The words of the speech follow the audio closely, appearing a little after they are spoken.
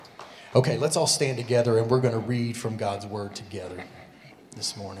Okay, let's all stand together and we're going to read from God's word together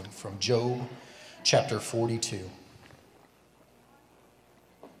this morning from Job chapter 42.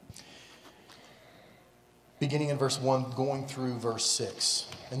 Beginning in verse 1, going through verse 6.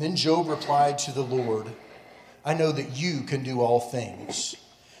 And then Job replied to the Lord, I know that you can do all things.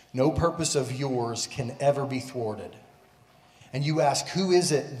 No purpose of yours can ever be thwarted. And you ask, who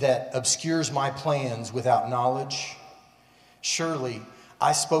is it that obscures my plans without knowledge? Surely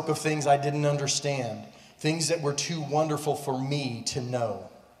I spoke of things I didn't understand, things that were too wonderful for me to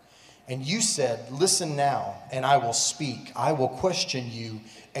know. And you said, listen now, and I will speak. I will question you,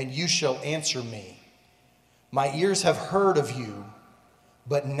 and you shall answer me. My ears have heard of you,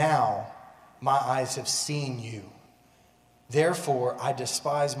 but now my eyes have seen you. Therefore I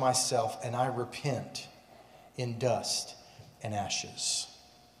despise myself, and I repent in dust and ashes.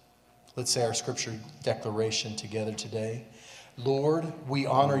 Let's say our scripture declaration together today. Lord, we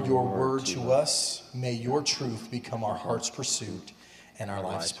honor your word to us. May your truth become our heart's pursuit and our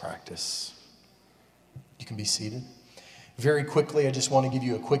life's practice. You can be seated. Very quickly, I just want to give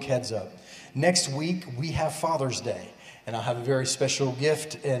you a quick heads up. Next week, we have Father's Day. And I'll have a very special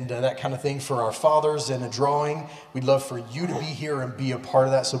gift and that kind of thing for our fathers and a drawing. We'd love for you to be here and be a part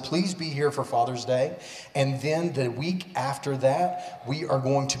of that. So please be here for Father's Day. And then the week after that, we are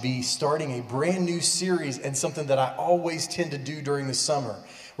going to be starting a brand new series and something that I always tend to do during the summer.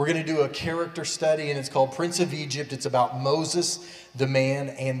 We're going to do a character study, and it's called Prince of Egypt. It's about Moses, the man,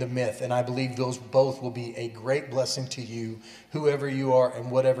 and the myth. And I believe those both will be a great blessing to you, whoever you are and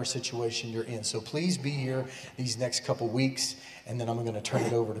whatever situation you're in. So please be here these next couple weeks, and then I'm going to turn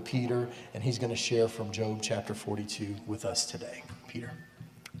it over to Peter, and he's going to share from Job chapter 42 with us today. Peter.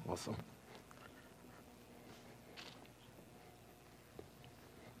 Awesome.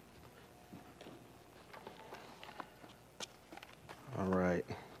 All right.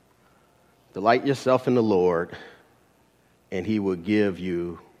 Delight yourself in the Lord, and he will give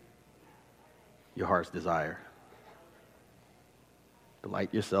you your heart's desire.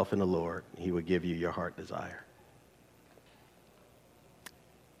 Delight yourself in the Lord, and he will give you your heart desire.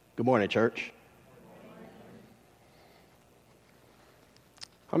 Good morning, church.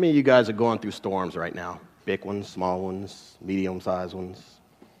 How many of you guys are going through storms right now? Big ones, small ones, medium-sized ones?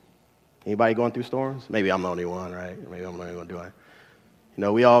 Anybody going through storms? Maybe I'm the only one, right? Maybe I'm the only one doing it. You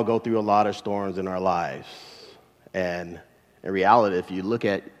know, we all go through a lot of storms in our lives. And in reality, if you look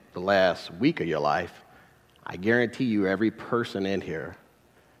at the last week of your life, I guarantee you every person in here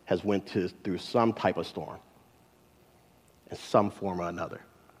has went through some type of storm in some form or another.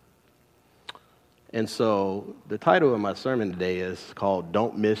 And so the title of my sermon today is called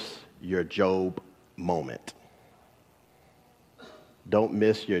Don't Miss Your Job Moment. Don't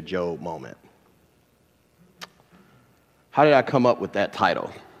miss your Job moment. How did I come up with that title?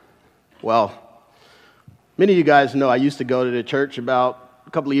 Well, many of you guys know I used to go to the church about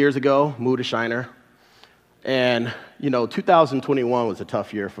a couple of years ago, moved to Shiner. And, 2021 was a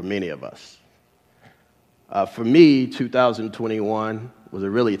tough year for many of us. For me, 2021 was a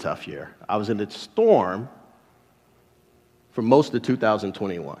really tough year. I was in a storm for most of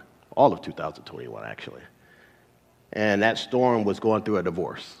 2021, all of 2021, actually. And that storm was going through a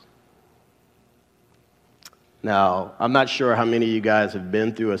divorce. Now, I'm not sure how many of you guys have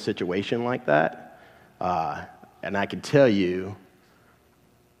been through a situation like that, and I can tell you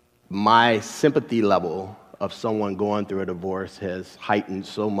my sympathy level of someone going through a divorce has heightened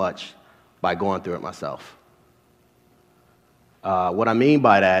so much by going through it myself. What I mean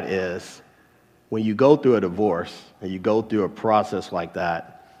by that is when you go through a divorce and you go through a process like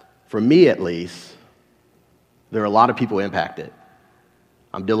that, for me at least, there are a lot of people impacted.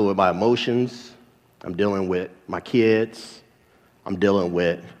 I'm dealing with my emotions. I'm dealing with my kids. I'm dealing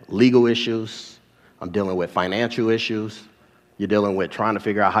with legal issues. I'm dealing with financial issues. You're dealing with trying to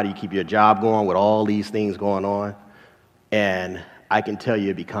figure out how do you keep your job going with all these things going on. And I can tell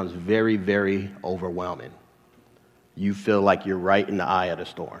you it becomes very, very overwhelming. You feel like you're right in the eye of the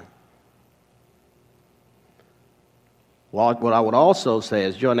storm. Well, what I would also say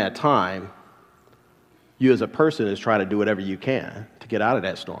is during that time, you as a person is trying to do whatever you can to get out of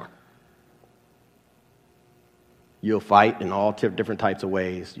that storm. You'll fight in all different types of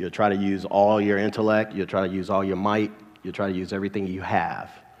ways. You'll try to use all your intellect. You'll try to use all your might. You'll try to use everything you have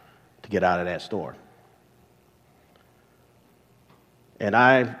to get out of that storm. And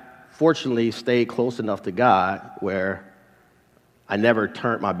I fortunately stayed close enough to God where I never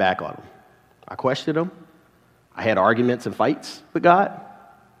turned my back on him. I questioned him. I had arguments and fights with God.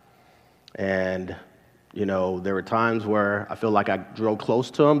 And, there were times where I feel like I drove close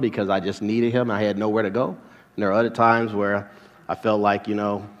to him because I just needed him. I had nowhere to go. And there are other times where I felt like,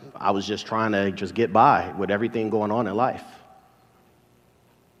 I I was just trying to just get by with everything going on in life.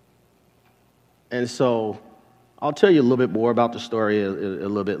 And so I'll tell you a little bit more about the story a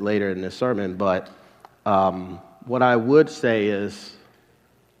little bit later in this sermon, but what I would say is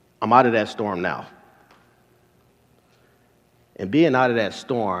I'm out of that storm now. And being out of that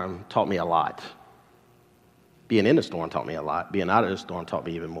storm taught me a lot. Being in the storm taught me a lot. Being out of the storm taught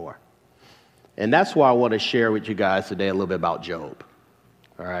me even more. And that's why I want to share with you guys today a little bit about Job.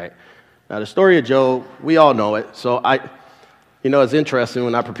 All right. Now, the story of Job, we all know it. So it's interesting.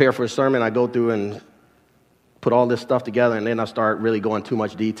 When I prepare for a sermon, I go through and put all this stuff together, and then I start really going too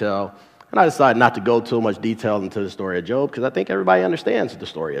much detail. And I decided not to go too much detail into the story of Job because I think everybody understands the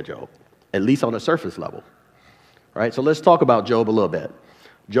story of Job, at least on the surface level. Right? So let's talk about Job a little bit.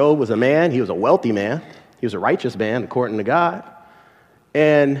 Job was a man. He was a wealthy man. He was a righteous man, according to God.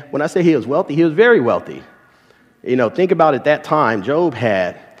 And when I say he was wealthy, he was very wealthy. Think about at that time, Job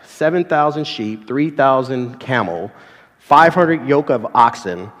had 7,000 sheep, 3,000 camel, 500 yoke of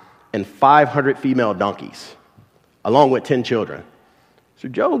oxen, and 500 female donkeys, along with 10 children. So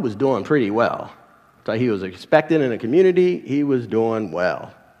Job was doing pretty well. So he was respected in the community. He was doing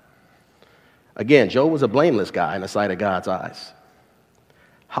well. Again, Job was a blameless guy in the sight of God's eyes.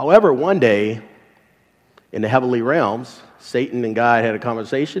 However, one day in the heavenly realms, Satan and God had a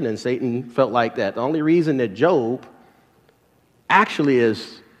conversation, and Satan felt like that the only reason that Job actually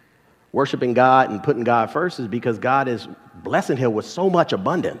is worshiping God and putting God first is because God is blessing him with so much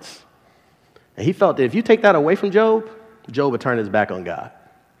abundance. And he felt that if you take that away from Job, Job would turn his back on God.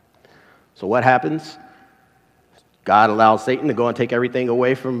 So what happens? God allows Satan to go and take everything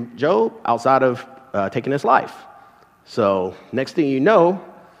away from Job outside of taking his life. So next thing you know,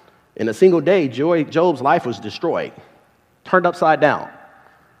 in a single day, Job's life was destroyed, turned upside down.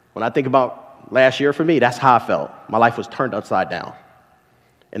 When I think about last year for me, that's how I felt. My life was turned upside down.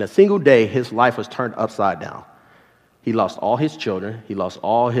 In a single day, his life was turned upside down. He lost all his children. He lost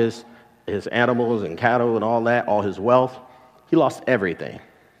all his animals and cattle and all that, all his wealth. He lost everything.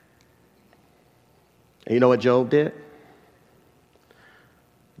 And you know what Job did?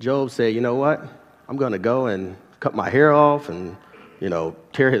 Job said, you know what? I'm going to go and cut my hair off and,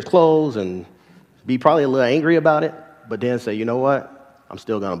 tear his clothes and be probably a little angry about it, but then say, you know what? I'm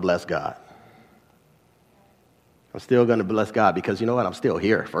still going to bless God. I'm still going to bless God because you know what? I'm still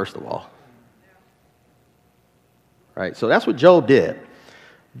here, first of all. Right? So that's what Job did.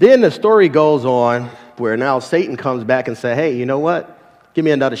 Then the story goes on where now Satan comes back and says, hey, you know what? Give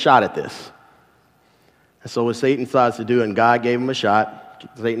me another shot at this. And so what Satan decides to do, and God gave him a shot,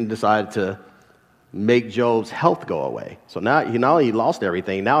 Satan decided to make Job's health go away. So now he not only lost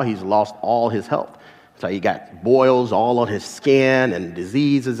everything, now he's lost all his health. So he got boils all on his skin and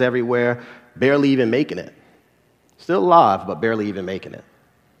diseases everywhere, barely even making it. Still alive, but barely even making it.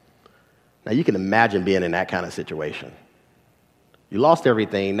 Now you can imagine being in that kind of situation. You lost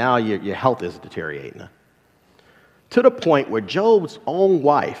everything, now your health is deteriorating. To the point where Job's own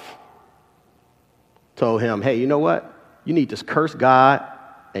wife told him, hey, you know what? You need to curse God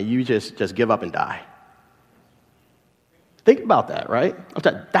and you just give up and die. Think about that, right?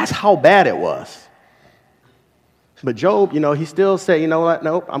 That's how bad it was. But Job, he still said, you know what?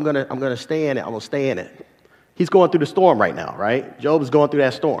 Nope, I'm gonna stay in it. I'm gonna stay in it. He's going through the storm right now, right? Job is going through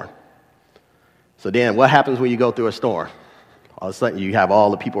that storm. So then what happens when you go through a storm? All of a sudden you have all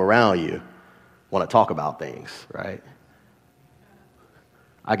the people around you want to talk about things, right?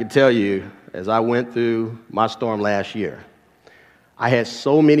 I can tell you, as I went through my storm last year, I had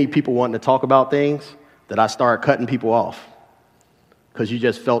so many people wanting to talk about things that I started cutting people off because you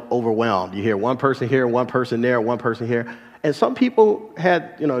just felt overwhelmed. You hear one person here, one person there, one person here. And some people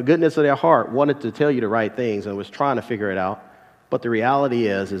had, a goodness of their heart, wanted to tell you the right things and was trying to figure it out. But the reality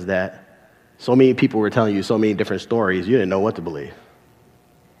is that so many people were telling you so many different stories, you didn't know what to believe.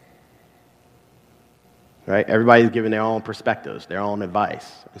 Right? Everybody's giving their own perspectives, their own advice,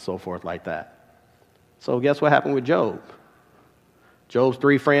 and so forth like that. So guess what happened with Job? Job's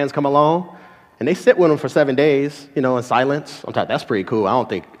 3 friends come along, and they sit with him for 7 days, in silence. I'm like, that's pretty cool. I don't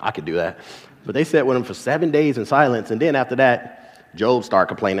think I could do that. But they sat with him for 7 days in silence, and then after that, Job started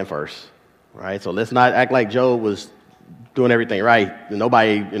complaining first. Right? So let's not act like Job was doing everything right.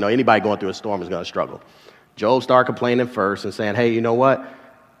 Nobody, anybody going through a storm is going to struggle. Job started complaining first and saying, hey, you know what?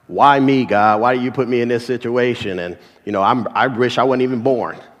 Why me, God? Why do you put me in this situation? And, I wish I wasn't even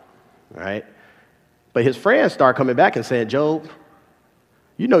born, right? But his friends start coming back and saying, Job,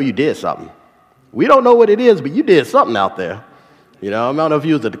 you did something. We don't know what it is, but you did something out there. I don't know if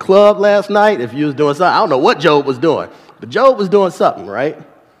you was at the club last night, if you was doing something. I don't know what Job was doing, but Job was doing something, right?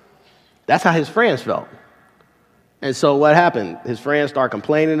 That's how his friends felt. And so what happened? His friends start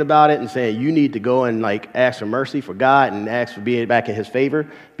complaining about it and saying, you need to go and ask for mercy for God and ask for being back in his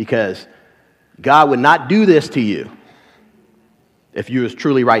favor, because God would not do this to you if you was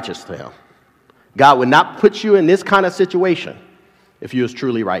truly righteous to him. God would not put you in this kind of situation if you was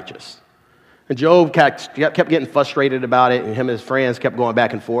truly righteous. And Job kept getting frustrated about it, and him and his friends kept going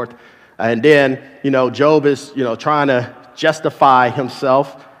back and forth. And then, Job is, trying to justify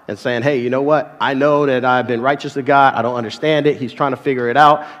himself and saying, hey, you know what? I know that I've been righteous to God. I don't understand it. He's trying to figure it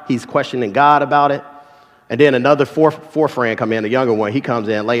out. He's questioning God about it. And then another fourth friend come in, the younger one. He comes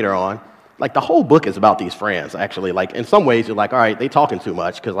in later on. The whole book is about these friends, actually. In some ways, you're all right, they talking too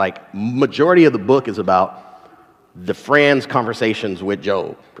much, because, majority of the book is about the friends' conversations with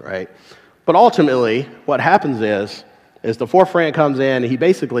Job, right? But ultimately, what happens is the fourth friend comes in, and he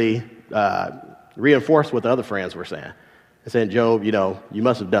basically reinforced what the other friends were saying. And saying, Job, you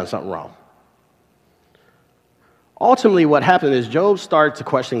must have done something wrong. Ultimately, what happened is Job started to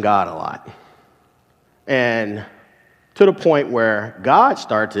question God a lot. And to the point where God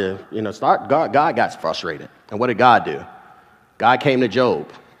started to, God got frustrated. And what did God do? God came to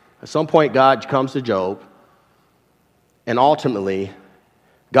Job. At some point, God comes to Job. And ultimately,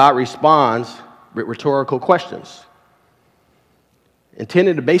 God responds with rhetorical questions,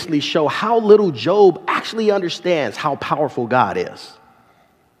 intended to basically show how little Job actually understands how powerful God is.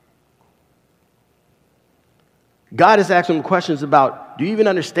 God is asking him questions about, do you even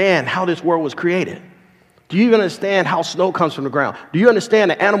understand how this world was created? Do you even understand how snow comes from the ground? Do you understand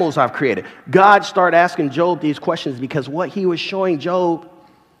the animals I've created? God started asking Job these questions because what he was showing Job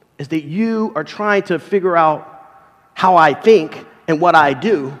is that you are trying to figure out how I think and what I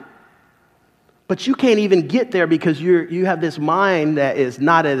do, but you can't even get there because you have this mind that is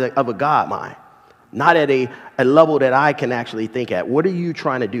not of a God mind, not at a level that I can actually think at. What are you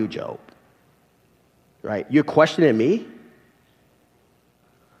trying to do, Job? Right? You're questioning me?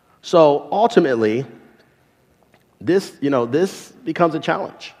 So ultimately, this becomes a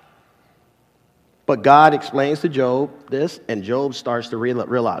challenge. But God explains to Job this, and Job starts to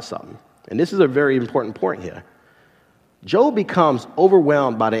realize something. And this is a very important point here. Job becomes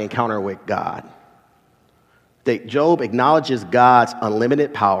overwhelmed by the encounter with God. That Job acknowledges God's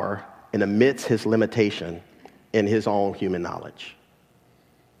unlimited power and admits his limitation in his own human knowledge.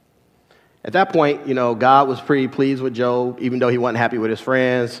 At that point, God was pretty pleased with Job, even though he wasn't happy with his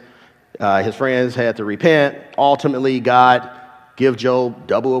friends. His friends had to repent. Ultimately, God gave Job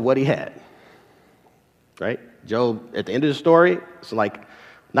double of what he had. Right? Job, at the end of the story, it's like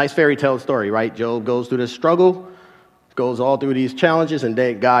nice fairy tale story, right? Job goes through this struggle, goes all through these challenges, and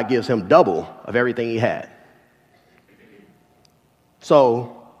then God gives him double of everything he had.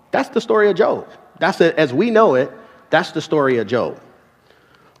 So that's the story of Job. As we know it, that's the story of Job.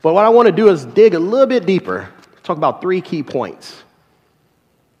 But what I want to do is dig a little bit deeper, talk about 3 key points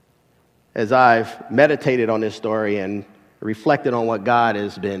as I've meditated on this story and reflected on what God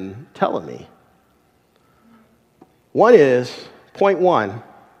has been telling me. Point one,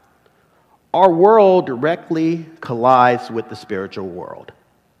 our world directly collides with the spiritual world.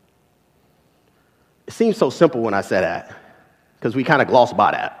 It seems so simple when I say that, because we kind of gloss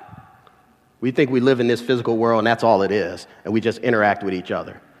by that. We think we live in this physical world and that's all it is, and we just interact with each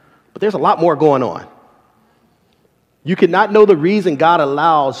other. But there's a lot more going on. You cannot know the reason God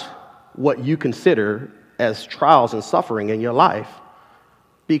allows what you consider as trials and suffering in your life,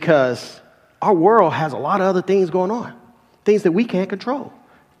 because our world has a lot of other things going on, things that we can't control,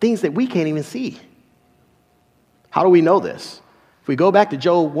 things that we can't even see. How do we know this? If we go back to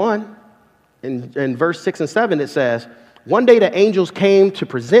Job 1, in verse 6 and 7, it says, one day the angels came to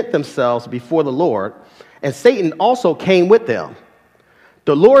present themselves before the Lord, and Satan also came with them.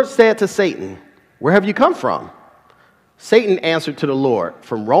 The Lord said to Satan, where have you come from? Satan answered to the Lord,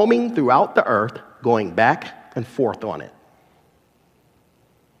 from roaming throughout the earth, going back and forth on it.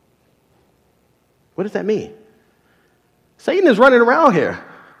 What does that mean? Satan is running around here.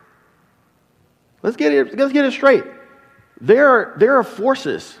 Let's get it straight. There are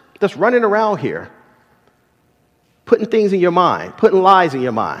forces that's running around here, putting things in your mind, putting lies in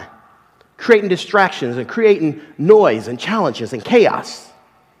your mind, creating distractions and creating noise and challenges and chaos.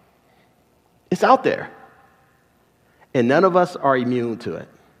 It's out there. And none of us are immune to it.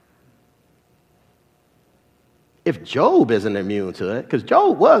 If Job isn't immune to it, because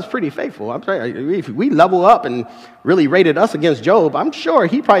Job was pretty faithful. I'm saying, if we level up and really rated us against Job, I'm sure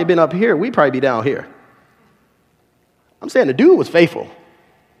he'd probably been up here. We'd probably be down here. I'm saying the dude was faithful.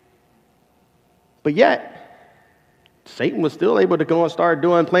 But yet, Satan was still able to go and start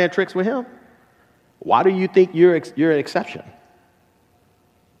playing tricks with him. Why do you think you're an exception?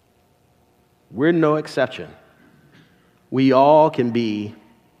 We're no exception. we all can be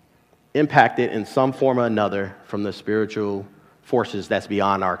impacted in some form or another from the spiritual forces that's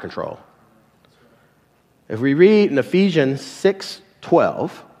beyond our control. If we read in Ephesians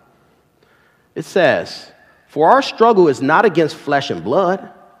 6:12, it says, "For our struggle is not against flesh and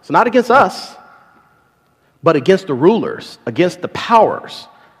blood," it's not against us, "but against the rulers, against the powers,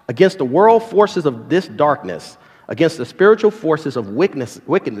 against the world forces of this darkness, against the spiritual forces of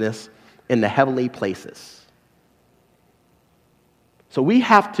wickedness in the heavenly places." So we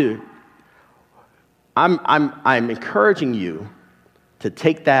have to, I'm encouraging you to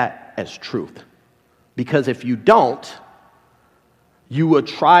take that as truth. Because if you don't, you will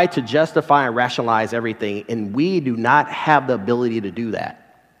try to justify and rationalize everything, and we do not have the ability to do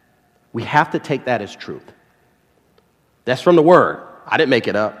that. We have to take that as truth. That's from the Word. I didn't make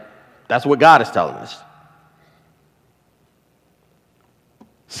it up. That's what God is telling us.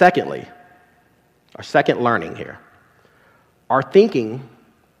 Secondly, our second learning here, our thinking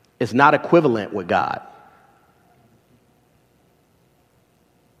is not equivalent with God.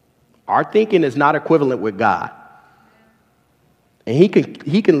 Our thinking is not equivalent with God. And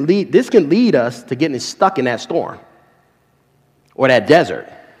this can lead us to getting stuck in that storm or that desert.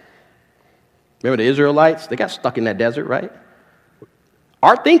 Remember the Israelites? They got stuck in that desert, right?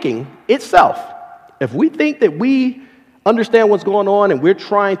 Our thinking itself, if we think that we understand what's going on and we're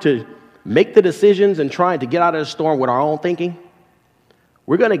trying to make the decisions and trying to get out of the storm with our own thinking,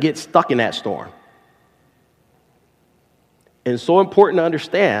 we're going to get stuck in that storm. And it's so important to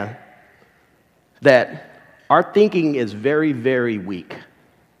understand that our thinking is very, very weak.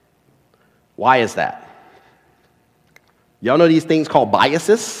 Why is that? Y'all know these things called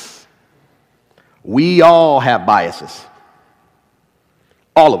biases? We all have biases.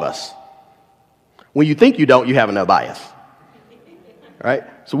 All of us. When you think you don't, you have enough bias. Right?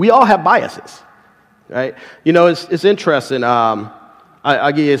 So we all have biases. Right? You know, it's interesting.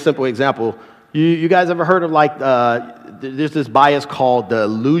 I'll give you a simple example. You guys ever heard of there's this bias called the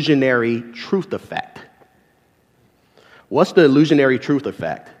illusionary truth effect. What's the illusionary truth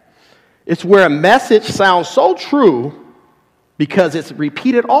effect? It's where a message sounds so true because it's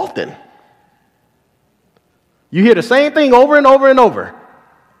repeated often. You hear the same thing over and over and over.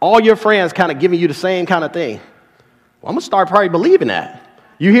 All your friends kind of giving you the same kind of thing. Well, I'm going to start probably believing that.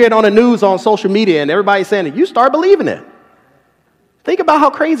 You hear it on the news, on social media, and everybody's saying it. You start believing it. Think about how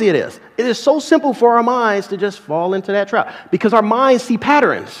crazy it is. It is so simple for our minds to just fall into that trap because our minds see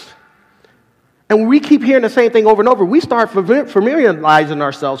patterns. And when we keep hearing the same thing over and over, we start familiarizing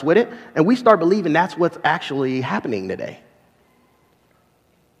ourselves with it, and we start believing that's what's actually happening today.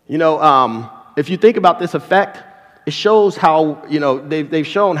 You know, if you think about this effect, it shows how, you know, they've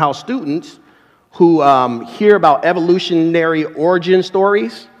shown how students who hear about evolutionary origin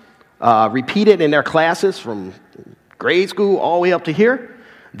stories repeated in their classes from grade school all the way up to here,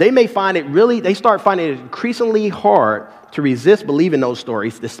 they start finding it increasingly hard to resist believing those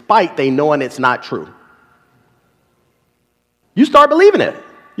stories despite they knowing it's not true. You start believing it.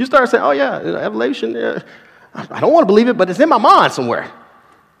 You start saying, oh yeah, evolution, I don't want to believe it, but it's in my mind somewhere.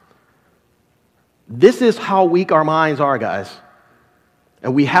 This is how weak our minds are, guys.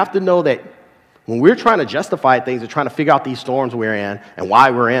 And we have to know that when we're trying to justify things and trying to figure out these storms we're in and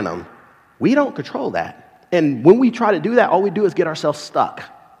why we're in them, we don't control that. And when we try to do that, all we do is get ourselves stuck.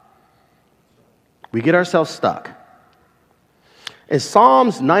 We get ourselves stuck. In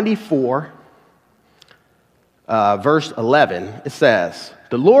Psalms 94, verse 11, it says,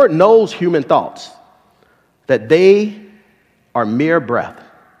 "The Lord knows human thoughts, that they are mere breath."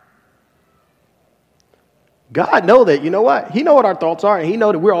 God knows that, you know what? He knows what our thoughts are, and he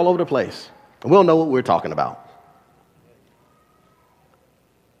knows that we're all over the place. And we don't know what we're talking about.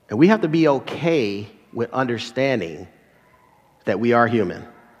 And we have to be okay with understanding that we are human.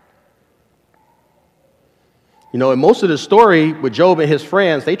 You know, in most of the story with Job and his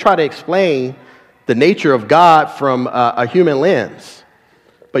friends, they try to explain the nature of God from a human lens.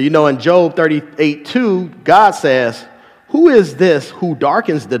 But you know, in Job 38:2, God says, "Who is this who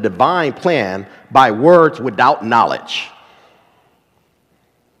darkens the divine plan by words without knowledge?"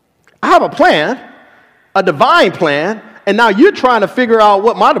 I have a plan, a divine plan, and now you're trying to figure out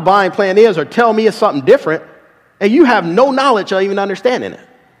what my divine plan is or tell me it's something different, and you have no knowledge or even understanding it.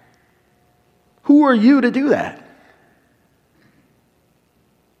 Who are you to do that?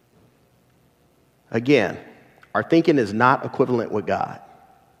 Again, our thinking is not equivalent with God.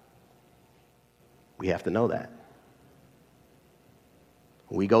 We have to know that.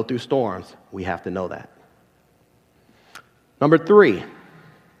 When we go through storms, we have to know that. Number 3,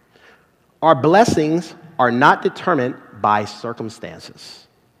 our blessings are not determined by circumstances.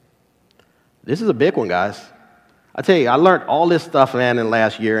 This is a big one, guys. I tell you, I learned all this stuff, man, in the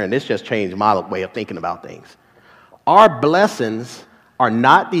last year, and it's just changed my way of thinking about things. Our blessings are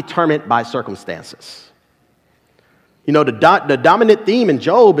not determined by circumstances. You know, the dominant theme in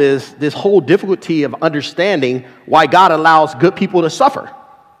Job is this whole difficulty of understanding why God allows good people to suffer.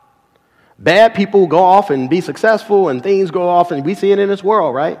 Bad people go off and be successful, and things go off, and we see it in this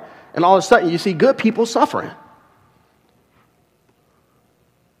world, right? And all of a sudden, you see good people suffering.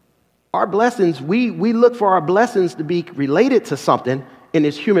 Our blessings, we look for our blessings to be related to something in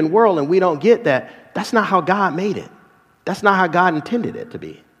this human world, and we don't get that. That's not how God made it. That's not how God intended it to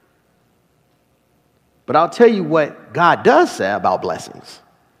be. But I'll tell you what God does say about blessings.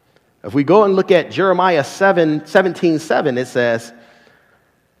 If we go and look at Jeremiah 17:7, it says,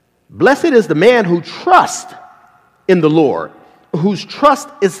 "Blessed is the man who trusts in the Lord, whose trust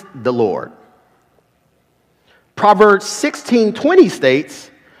is the Lord." Proverbs 16:20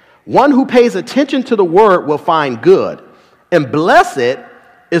 states, "One who pays attention to the word will find good, and blessed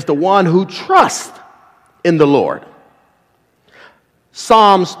is the one who trusts in the Lord."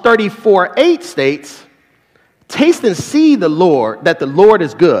 Psalms 34:8 states, "Taste and see that the Lord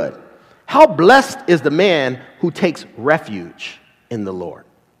is good. How blessed is the man who takes refuge in the Lord."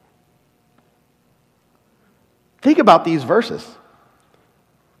 Think about these verses.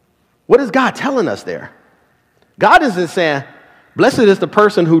 What is God telling us there? God isn't saying, blessed is the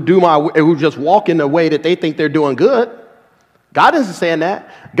person who just walk in the way that they think they're doing good. God isn't saying that.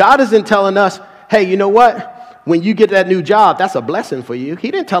 God isn't telling us, hey, you know what? When you get that new job, that's a blessing for you.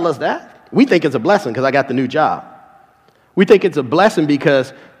 He didn't tell us that. We think it's a blessing because I got the new job. We think it's a blessing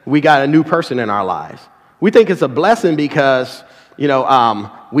because we got a new person in our lives. We think it's a blessing because,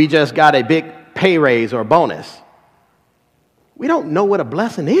 we just got a big pay raise or bonus. We don't know what a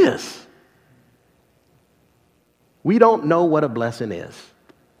blessing is. We don't know what a blessing is.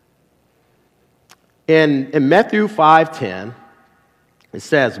 In Matthew 5:10, it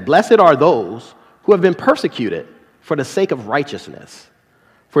says, "Blessed are those who have been persecuted for the sake of righteousness,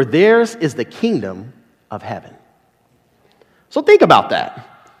 for theirs is the kingdom of heaven." So think about that.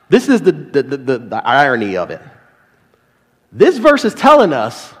 This is the irony of it. This verse is telling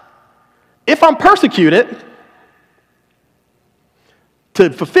us, if I'm persecuted to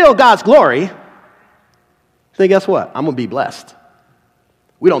fulfill God's glory, then guess what? I'm going to be blessed.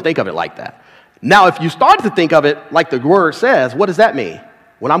 We don't think of it like that. Now, if you start to think of it like the word says, what does that mean?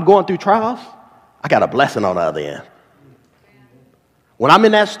 When I'm going through trials, I got a blessing on the other end. When I'm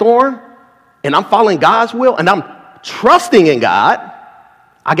in that storm and I'm following God's will and I'm trusting in God,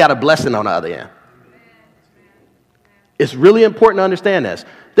 I got a blessing on the other end. It's really important to understand this.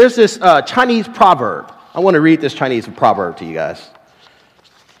 There's this Chinese proverb. I want to read this Chinese proverb to you guys.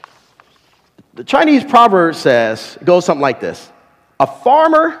 The Chinese proverb it goes something like this. A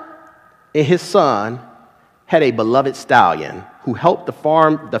farmer and his son had a beloved stallion who helped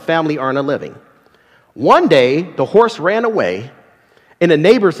the family earn a living. One day, the horse ran away, and the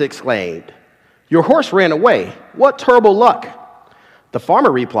neighbors exclaimed, "Your horse ran away. What terrible luck." The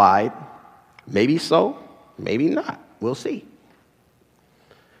farmer replied, "Maybe so, maybe not. We'll see."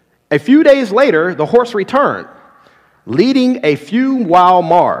 A few days later, the horse returned, leading a few wild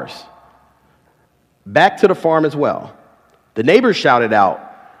mares back to the farm as well. The neighbors shouted out,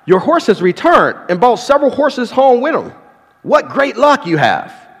 "Your horse has returned and brought several horses home with him. What great luck you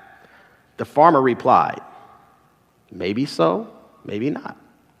have." The farmer replied, "Maybe so, maybe not.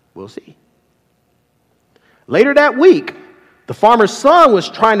 We'll see." Later that week, the farmer's son was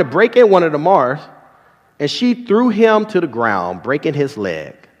trying to break in one of the mares, and she threw him to the ground, breaking his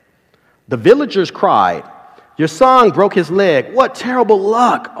leg. The villagers cried, "Your son broke his leg. What terrible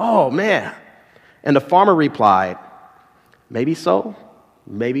luck. Oh, man." And the farmer replied, "Maybe so,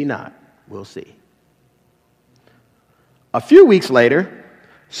 maybe not. We'll see." A few weeks later,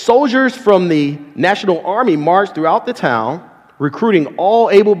 soldiers from the National Army marched throughout the town, recruiting all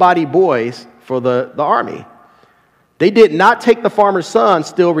able-bodied boys for the army. They did not take the farmer's son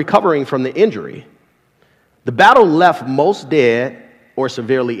still recovering from the injury. The battle left most dead or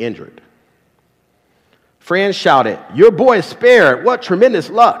severely injured. Friends shouted, "Your boy is spared. What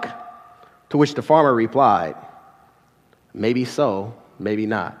tremendous luck." To which the farmer replied, "Maybe so, maybe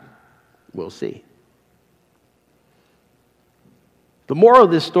not. We'll see." The moral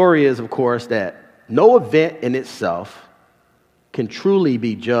of this story is, of course, that no event in itself can truly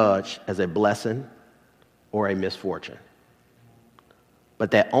be judged as a blessing or a misfortune,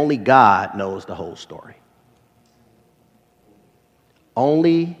 but that only God knows the whole story.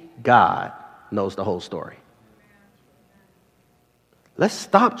 Only God knows the whole story. Let's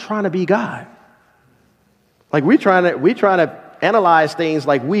stop trying to be God. Like we trying to analyze things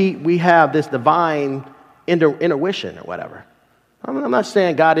like we have this divine intuition or whatever. I'm not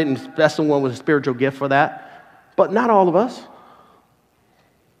saying God didn't bless someone with a spiritual gift for that, but not all of us.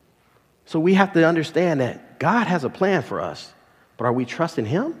 So we have to understand that God has a plan for us, but are we trusting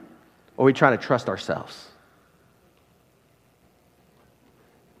him or are we trying to trust ourselves?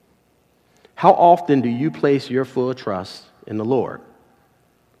 How often do you place your full trust in the Lord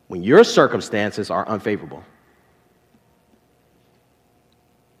when your circumstances are unfavorable?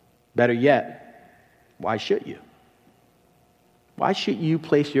 Better yet, why should you? Why should you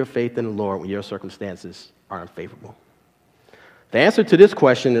place your faith in the Lord when your circumstances are unfavorable? The answer to this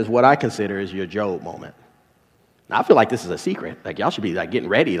question is what I consider is your Job moment. Now, I feel like this is a secret. Like, y'all should be like getting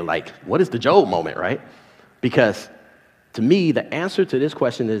ready to what is the Job moment, right? Because to me, the answer to this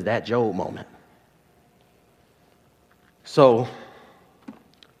question is that Job moment. So,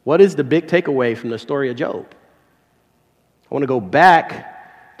 what is the big takeaway from the story of Job? I want to go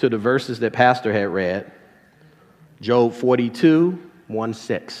back to the verses that Pastor had read. Job 42,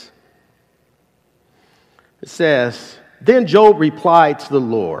 1-6. It says, "Then Job replied to the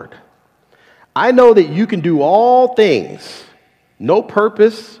Lord, I know that you can do all things. No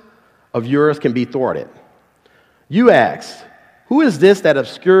purpose of yours can be thwarted. You ask, who is this that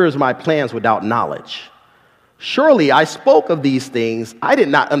obscures my plans without knowledge? Surely I spoke of these things I did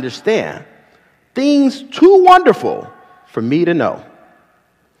not understand, things too wonderful for me to know.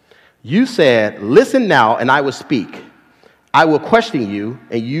 You said, listen now, and I will speak. I will question you,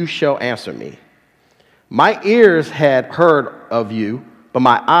 and you shall answer me. My ears had heard of you, but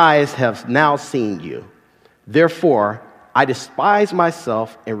my eyes have now seen you. Therefore, I despise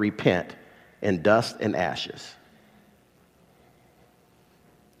myself and repent in dust and ashes."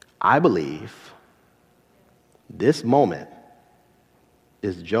 I believe this moment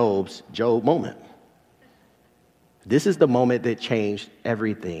is Job's Job moment. This is the moment that changed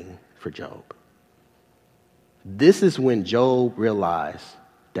everything for Job. This is when Job realized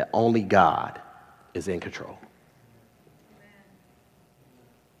that only God is in control.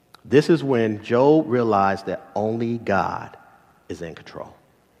 This is when Job realized that only God is in control.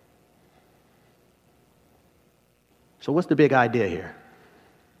 So what's the big idea here?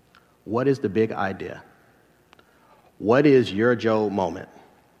 What is the big idea? What is your Job moment?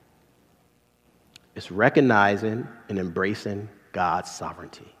 It's recognizing and embracing God's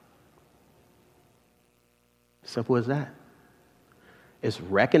sovereignty. Simple as that. It's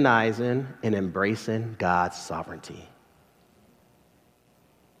recognizing and embracing God's sovereignty.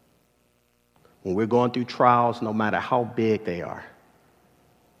 When we're going through trials, no matter how big they are,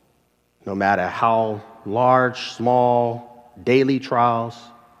 no matter how large, small, daily trials,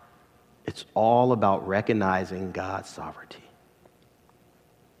 it's all about recognizing God's sovereignty.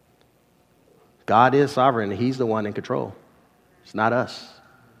 God is sovereign, and he's the one in control. It's not us.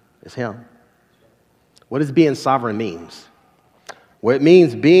 It's him. What does being sovereign means? Well, it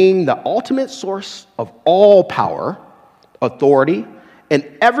means being the ultimate source of all power, authority,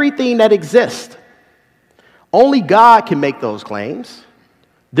 and everything that exists. Only God can make those claims.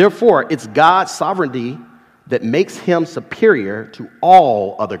 Therefore, it's God's sovereignty that makes him superior to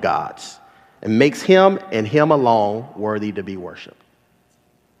all other gods and makes him and him alone worthy to be worshiped.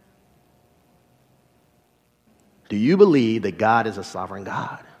 Do you believe that God is a sovereign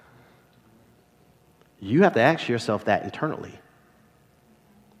God? You have to ask yourself that internally.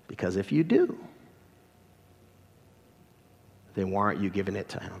 Because if you do, then why aren't you giving it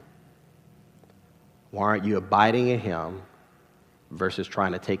to him? Why aren't you abiding in him versus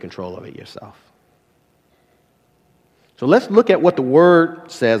trying to take control of it yourself? So let's look at what the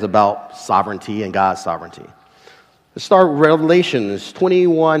word says about sovereignty and God's sovereignty. Let's start with Revelations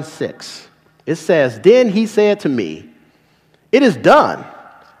 21:6. It says, "Then he said to me, it is done.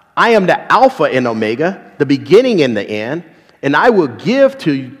 I am the Alpha and Omega, the beginning and the end, and I will give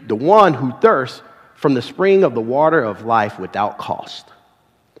to the one who thirsts from the spring of the water of life without cost."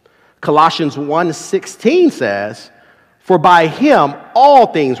 Colossians 1:16 says, "For by him all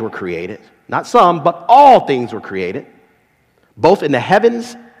things were created," not some, but all things were created, "both in the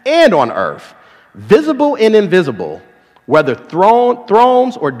heavens and on earth, visible and invisible, whether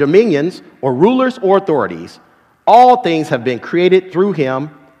thrones or dominions or rulers or authorities. All things have been created through him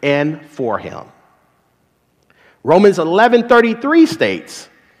and for him." Romans 11:33 states,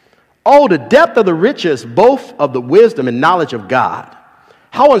 "Oh, the depth of the riches, both of the wisdom and knowledge of God.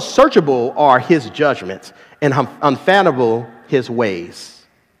 How unsearchable are his judgments and unfathomable his ways."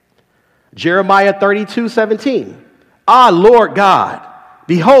 Jeremiah 32:17, "Ah, Lord God,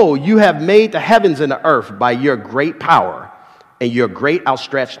 behold, you have made the heavens and the earth by your great power and your great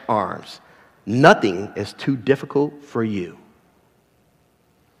outstretched arms. Nothing is too difficult for you."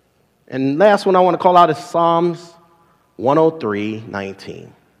 And last one I want to call out is Psalms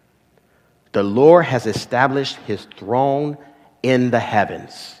 103:19. The Lord has established his throne in the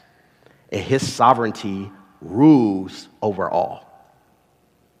heavens, and his sovereignty rules over all.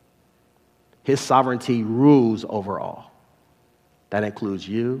 His sovereignty rules over all. That includes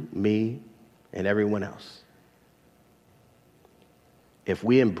you, me, and everyone else. If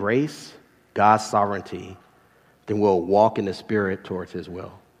we embrace God's sovereignty, then we'll walk in the Spirit towards his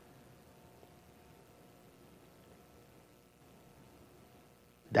will.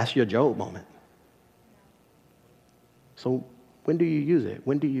 That's your Job moment. So when do you use it?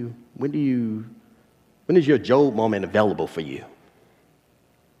 When is your Job moment available for you?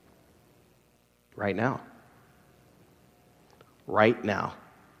 Right now. Right now.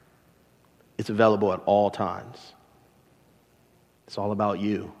 It's available at all times. It's all about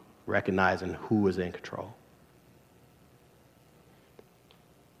you recognizing who is in control.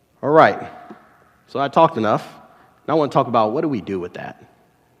 All right. So I talked enough. Now I want to talk about what do we do with that?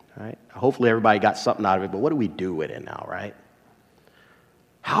 All right. Hopefully everybody got something out of it, but what do we do with it now, right?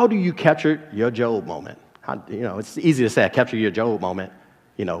 How do you capture your Job moment? It's easy to say, capture your Job moment,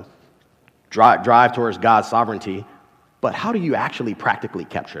 drive towards God's sovereignty, but how do you actually practically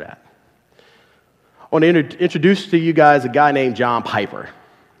capture that? I want to introduce to you guys a guy named John Piper.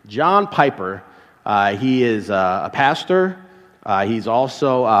 John Piper, he is a pastor. He's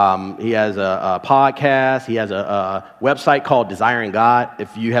also, he has a podcast. He has a website called Desiring God.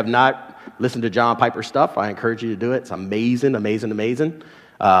 If you have not listened to John Piper's stuff, I encourage you to do it. It's amazing, amazing, amazing.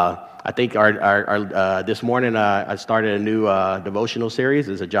 I think this morning I started a new devotional series.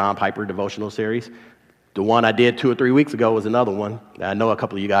 It's a John Piper devotional series. The one I did 2 or 3 weeks ago was another one that I know a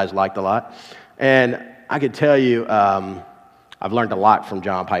couple of you guys liked a lot. And I could tell you, I've learned a lot from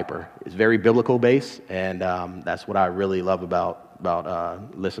John Piper. It's very biblical based, and that's what I really love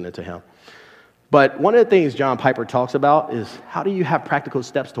about listening to him. But one of the things John Piper talks about is how do you have practical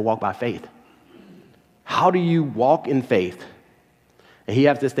steps to walk by faith? How do you walk in faith? And he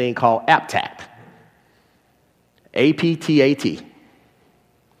has this thing called APTAT. A-P-T-A-T.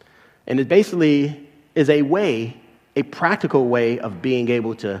 And it basically is a practical way of being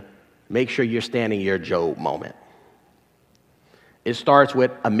able to make sure you're standing your Job moment. It starts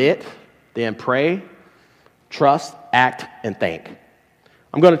with admit, then pray, trust, act, and think.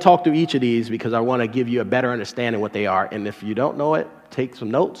 I'm going to talk through each of these because I want to give you a better understanding of what they are. And if you don't know it, take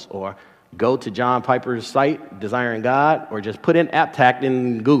some notes or go to John Piper's site, Desiring God, or just put in APTAT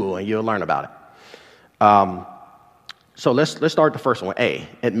in Google and you'll learn about it. So let's start the first one. A,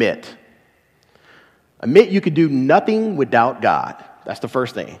 admit. Admit you could do nothing without God. That's the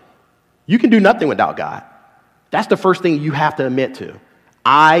first thing. You can do nothing without God. That's the first thing you have to admit to.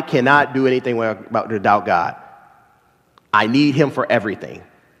 I cannot do anything without God. I need him for everything.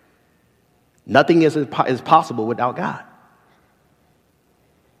 Nothing is possible without God.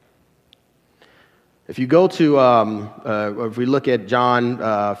 If you go to, if we look at John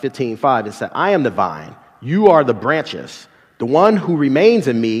 15:5, it says, I am the vine, you are the branches. The one who remains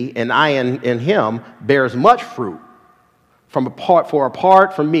in me and I in him bears much fruit. For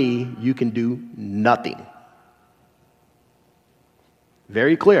apart from me, you can do nothing.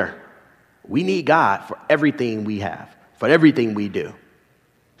 Very clear. We need God for everything we have, for everything we do.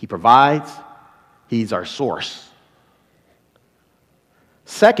 He provides. He's our source.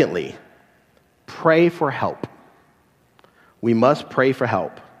 Secondly, pray for help. We must pray for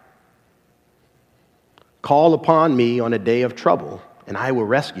help. Call upon me on a day of trouble, and I will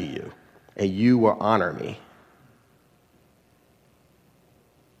rescue you, and you will honor me.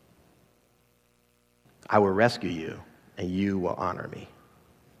 I will rescue you, and you will honor me.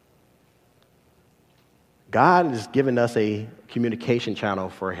 God has given us a communication channel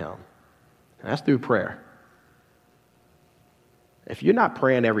for him. And that's through prayer. If you're not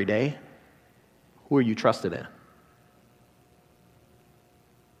praying every day, who are you trusted in?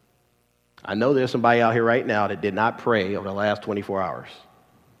 I know there's somebody out here right now that did not pray over the last 24 hours.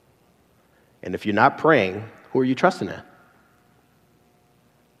 And if you're not praying, who are you trusting in?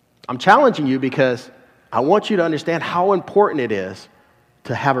 I'm challenging you because I want you to understand how important it is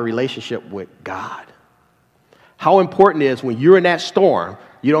to have a relationship with God. How important it is when you're in that storm,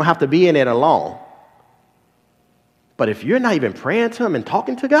 you don't have to be in it alone. But if you're not even praying to him and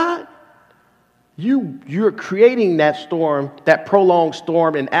talking to God, you're creating that storm, that prolonged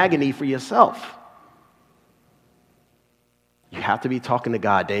storm and agony for yourself. You have to be talking to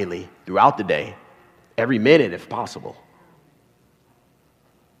God daily, throughout the day, every minute if possible.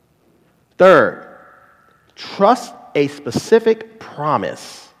 Third, trust a specific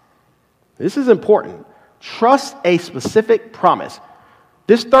promise. This is important. Trust a specific promise.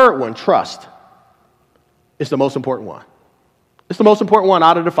 This third one, trust, is the most important one. It's the most important one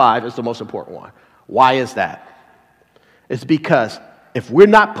out of the 5. It's the most important one. Why is that? It's because if we're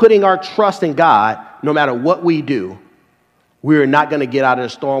not putting our trust in God, no matter what we do, we're not going to get out of the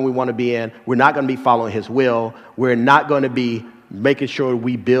storm we want to be in. We're not going to be following his will. We're not going to be making sure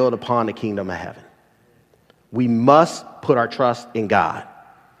we build upon the kingdom of heaven. We must put our trust in God.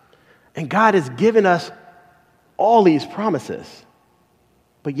 And God has given us all these promises.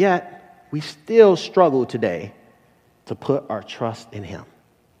 But yet, we still struggle today to put our trust in him.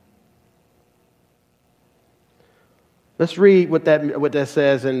 Let's read what that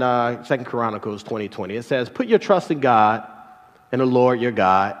says in 2 Chronicles 20:20. It says, put your trust in God and the Lord your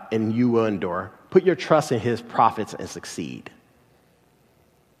God, and you will endure. Put your trust in his prophets and succeed.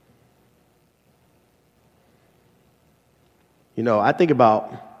 You know, I think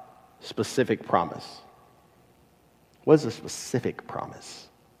about specific promise. What is a specific promise?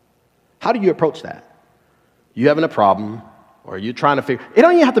 How do you approach that? You having a problem, or you're trying to figure, it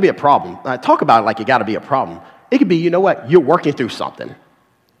don't even have to be a problem. I talk about it like it got to be a problem. It could be, you know what, you're working through something,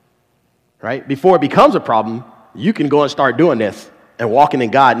 right? Before it becomes a problem, you can go and start doing this and walking in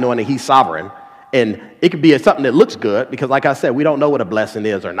God knowing that he's sovereign. And it could be something that looks good because, like I said, we don't know what a blessing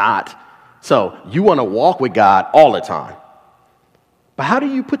is or not. So you want to walk with God all the time. But how do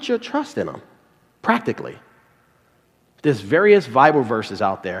you put your trust in him practically? There's various Bible verses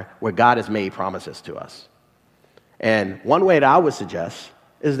out there where God has made promises to us. And one way that I would suggest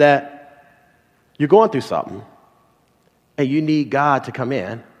is that you're going through something and you need God to come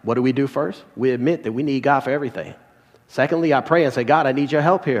in. What do we do first? We admit that we need God for everything. Secondly, I pray and say, God, I need your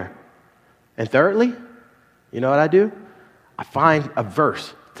help here. And thirdly, you know what I do? I find a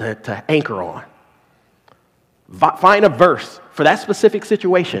verse to anchor on. Find a verse for that specific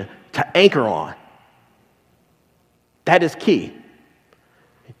situation to anchor on. That is key.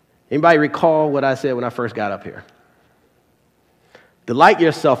 Anybody recall what I said when I first got up here? Delight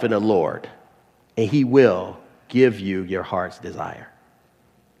yourself in the Lord, and he will give you your heart's desire.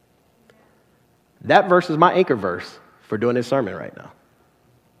 That verse is my anchor verse for doing this sermon right now.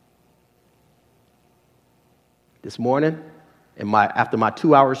 This morning, after my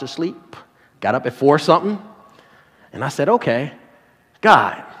 2 hours of sleep, got up at 4 something, and I said, okay,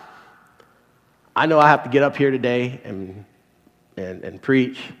 God, I know I have to get up here today and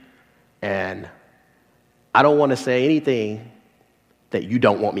preach, and I don't want to say anything that you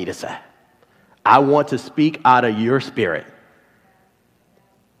don't want me to say. I want to speak out of your spirit.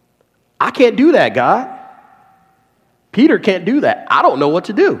 I can't do that, God. Peter can't do that. I don't know what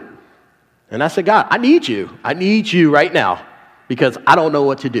to do. And I said, God, I need you. I need you right now because I don't know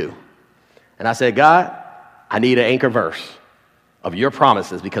what to do. And I said, God, I need an anchor verse of your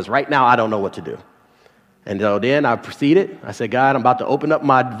promises because right now I don't know what to do. And so then I proceeded. I said, God, I'm about to open up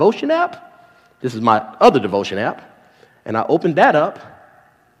my devotion app. This is my other devotion app. And I opened that up,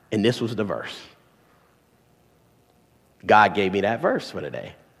 and this was the verse. God gave me that verse for the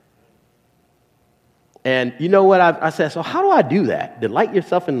day. And you know what? I said, so how do I do that? Delight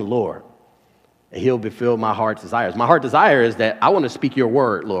yourself in the Lord, and he'll fulfill my heart's desires. My heart desire is that I want to speak your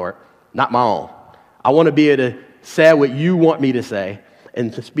word, Lord, not my own. I want to be able to say what you want me to say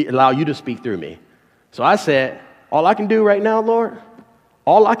and to allow you to speak through me. So I said, all I can do right now, Lord,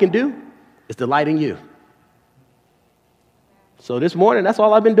 all I can do is delight in you. So this morning, that's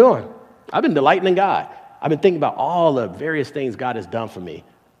all I've been doing. I've been delighting in God. I've been thinking about all the various things God has done for me.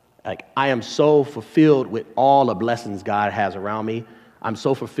 Like, I am so fulfilled with all the blessings God has around me. I'm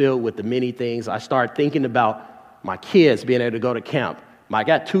so fulfilled with the many things. I start thinking about my kids being able to go to camp. I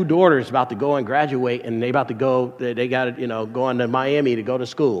got 2 daughters about to go and graduate, and they got to going to Miami to go to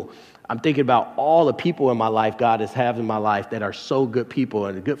school. I'm thinking about all the people in my life God has had in my life that are so good people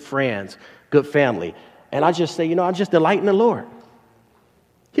and good friends, good family. And I just say, I'm just delighting the Lord.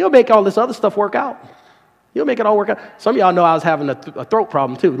 He'll make all this other stuff work out. He'll make it all work out. Some of y'all know I was having a throat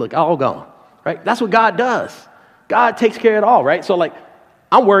problem too. Look, all gone, right? That's what God does. God takes care of it all, right? So like,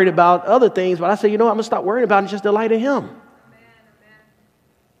 I'm worried about other things, but I say, I'm going to stop worrying about it and just delight in him.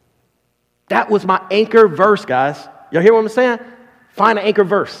 That was my anchor verse, guys. Y'all hear what I'm saying? Find an anchor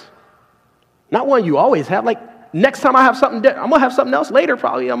verse. Not one you always have. Like, next time I have something, I'm going to have something else later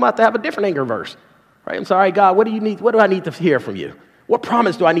probably. I'm about to have a different anchor verse. Right? I'm sorry, God, what do you need? What do I need to hear from you? What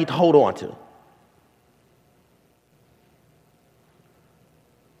promise do I need to hold on to? A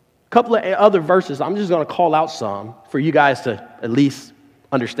couple of other verses. I'm just going to call out some for you guys to at least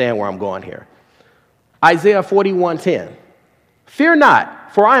understand where I'm going here. Isaiah 41:10. Fear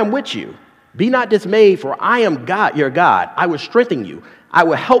not, for I am with you. Be not dismayed, for I am God, your God. I will strengthen you. I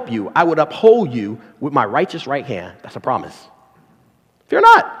will help you. I will uphold you with my righteous right hand. That's a promise. Fear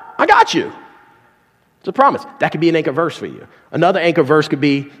not, I got you. It's a promise. That could be an anchor verse for you. Another anchor verse could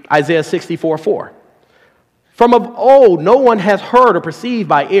be Isaiah 64:4. From of old, no one has heard or perceived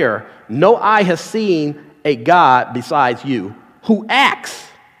by ear, no eye has seen a God besides you, who acts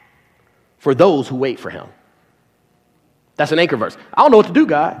for those who wait for him. That's an anchor verse. I don't know what to do,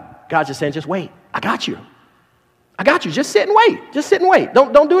 God. God's just saying, just wait. I got you. I got you. Just sit and wait. Just sit and wait.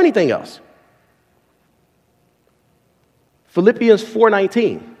 Don't do anything else. Philippians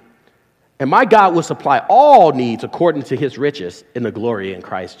 4:19. And my God will supply all needs according to his riches in the glory in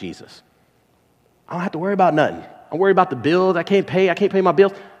Christ Jesus. I don't have to worry about nothing. I'm worried about the bills. I can't pay my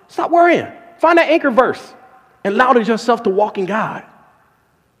bills. Stop worrying. Find that anchor verse and allow yourself to walk in God.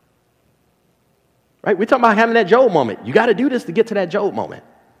 Right? We're talking about having that Job moment. You got to do this to get to that Job moment.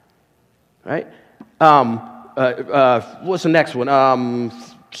 Right? What's the next one?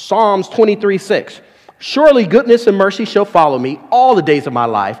 Psalms 23:6. Surely goodness and mercy shall follow me all the days of my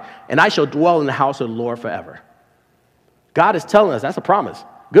life, and I shall dwell in the house of the Lord forever. God is telling us, that's a promise.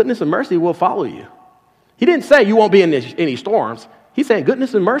 Goodness and mercy will follow you. He didn't say you won't be in any storms. He said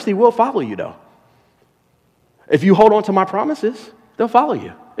goodness and mercy will follow you, though. If you hold on to my promises, they'll follow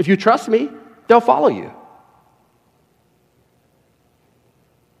you. If you trust me, they'll follow you.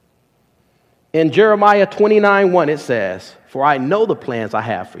 In Jeremiah 29:1, it says, for I know the plans I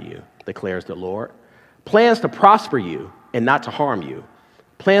have for you, declares the Lord. Plans to prosper you and not to harm you.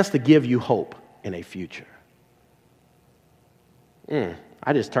 Plans to give you hope in a future.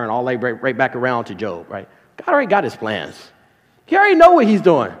 I just turned all the way right back around to Job, right? God already got his plans. He already know what he's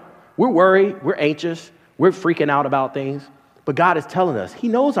doing. We're worried. We're anxious. We're freaking out about things. But God is telling us he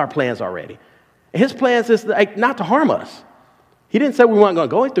knows our plans already. And his plans is not to harm us. He didn't say we weren't going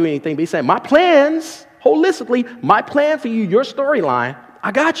to go through anything, but he said, my plans, holistically, my plan for you, your storyline,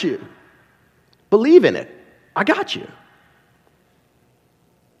 I got you. Believe in it. I got you.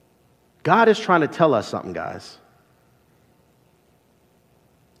 God is trying to tell us something, guys.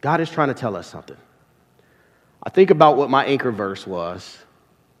 God is trying to tell us something. I think about what my anchor verse was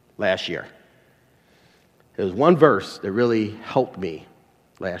last year. There was one verse that really helped me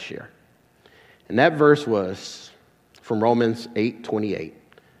last year. And that verse was from Romans 8:28.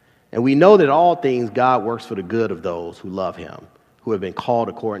 And we know that all things God works for the good of those who love him, who have been called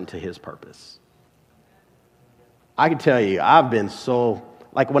according to his purpose. I can tell you, I've been so,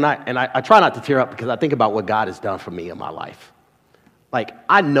 like I try not to tear up because I think about what God has done for me in my life. Like,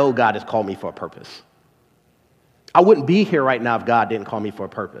 I know God has called me for a purpose. I wouldn't be here right now if God didn't call me for a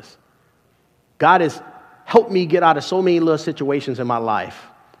purpose. God has helped me get out of so many little situations in my life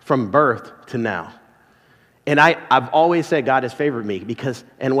from birth to now. And I've always said God has favored me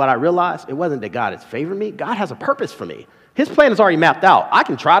and what I realized, it wasn't that God has favored me. God has a purpose for me. His plan is already mapped out. I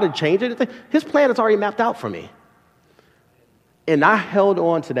can try to change it. His plan is already mapped out for me. And I held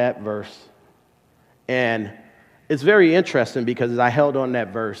on to that verse. And it's very interesting because as I held on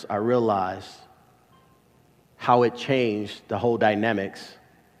that verse, I realized how it changed the whole dynamics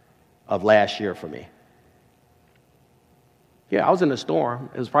of last year for me. Yeah, I was in a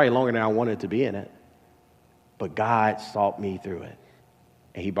storm. It was probably longer than I wanted to be in it. But God sought me through it.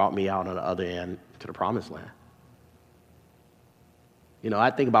 And he brought me out on the other end to the promised land. You know,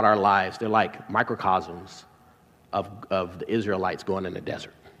 I think about our lives. They're like microcosms of the Israelites going in the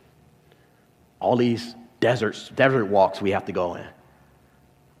desert. All these desert walks we have to go in.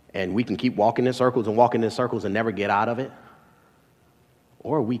 And we can keep walking in circles and never get out of it.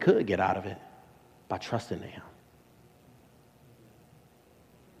 Or we could get out of it by trusting in him.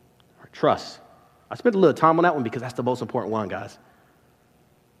 Or trust. I spent a little time on that one because that's the most important one, guys.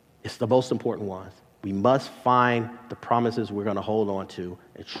 It's the most important one. We must find the promises we're going to hold on to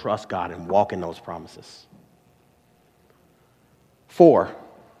and trust God and walk in those promises. 4,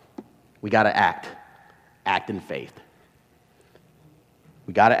 we got to act. Act in faith.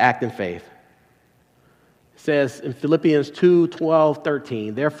 We got to act in faith. It says in Philippians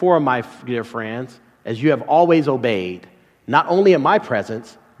 2:12-13, therefore, my dear friends, as you have always obeyed, not only in my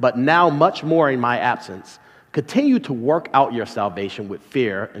presence, but now much more in my absence, continue to work out your salvation with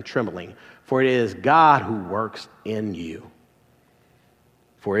fear and trembling, for it is God who works in you.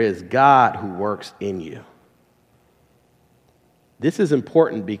 For it is God who works in you. This is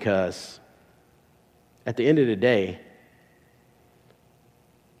important because at the end of the day,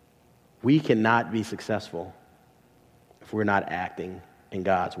 we cannot be successful if we're not acting in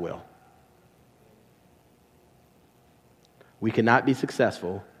God's will. We cannot be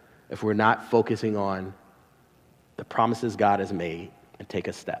successful if we're not focusing on the promises God has made and take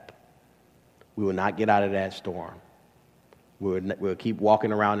a step. We will not get out of that storm. We'll keep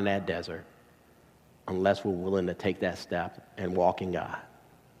walking around in that desert unless we're willing to take that step and walk in God.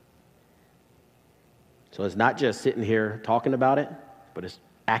 So it's not just sitting here talking about it, but it's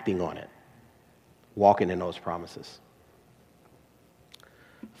acting on it, walking in those promises.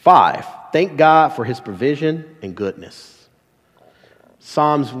 5, thank God for his provision and goodness.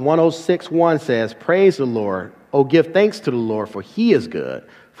 Psalms 106:1 says, praise the Lord. Oh, give thanks to the Lord, for he is good,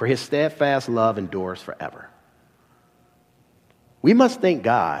 for his steadfast love endures forever. We must thank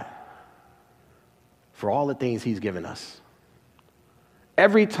God for all the things he's given us.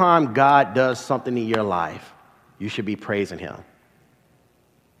 Every time God does something in your life, you should be praising him.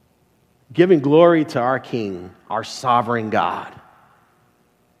 Giving glory to our King, our sovereign God.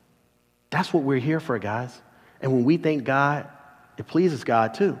 That's what we're here for, guys. And when we thank God, it pleases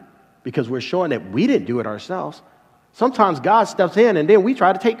God too, because we're showing that we didn't do it ourselves. Sometimes God steps in and then we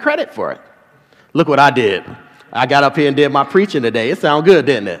try to take credit for it. Look what I did. I got up here and did my preaching today. It sounded good,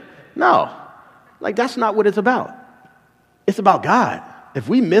 didn't it? No. Like, that's not what it's about. It's about God. If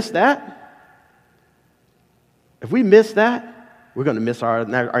we miss that, we're going to miss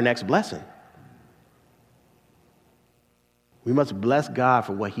our next blessing. We must bless God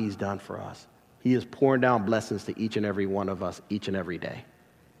for what he's done for us. He is pouring down blessings to each and every one of us each and every day.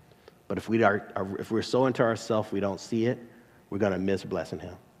 But if we're so into ourselves we don't see it, we're going to miss blessing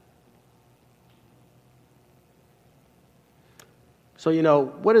him. So,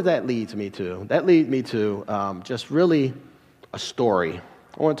 what does that lead me to? That leads me to just really a story.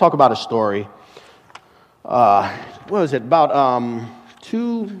 I want to talk about a story. What was it? About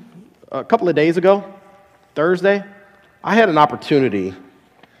a couple of days ago, Thursday, I had an opportunity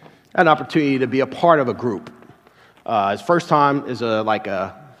to be a part of a group. It's first time is like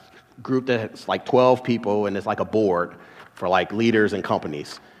a group that's like 12 people, and it's like a board for like leaders and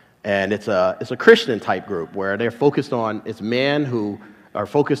companies. And it's a Christian type group where they're focused on, it's men who are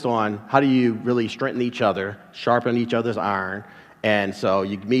focused on how do you really strengthen each other, sharpen each other's iron. And so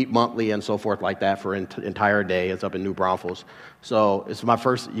you meet monthly and so forth like that for an entire day. It's up in New Braunfels. So it's my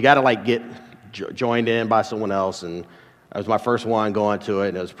first, you got to like get joined in by someone else. And it was my first one going to it,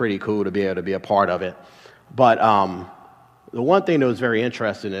 and it was pretty cool to be able to be a part of it. But the one thing that was very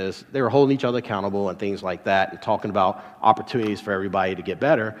interesting is they were holding each other accountable and things like that and talking about opportunities for everybody to get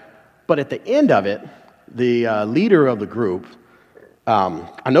better. But at the end of it, the leader of the group,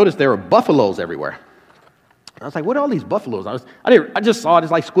 I noticed there were buffaloes everywhere. I was like, what are all these buffaloes? I just saw it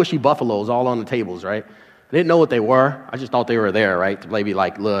as like squishy buffaloes all on the tables, right? I didn't know what they were. I just thought they were there, right? Maybe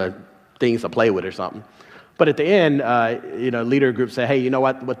like little things to play with or something. But at the end, leader of the group said, hey, you know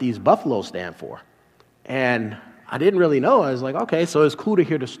what these buffaloes stand for? And I didn't really know. I was like, okay, so it's cool to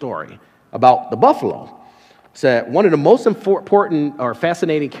hear the story about the buffalo. Said one of the most important or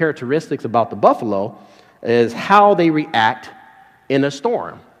fascinating characteristics about the buffalo is how they react in a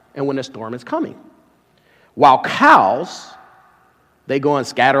storm and when a storm is coming. While cows, they go and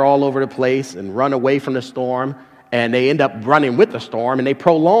scatter all over the place and run away from the storm, and they end up running with the storm, and they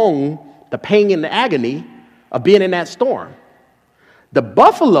prolong the pain and the agony of being in that storm. The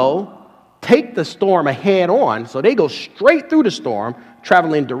buffalo take the storm ahead on, so they go straight through the storm,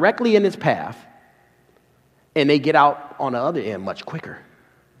 traveling directly in its path, and they get out on the other end much quicker.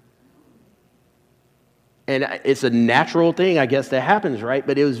 And it's a natural thing, I guess, that happens, right?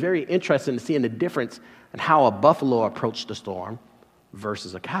 But it was very interesting to see the difference in how a buffalo approached the storm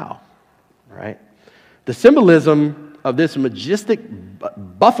versus a cow, right? The symbolism of this majestic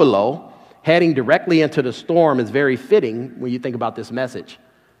buffalo heading directly into the storm is very fitting when you think about this message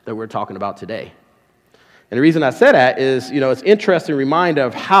that we're talking about today. And the reason I say that is, it's an interesting reminder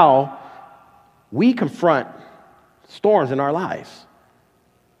of how we confront storms in our lives.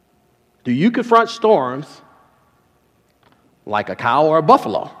 Do you confront storms like a cow or a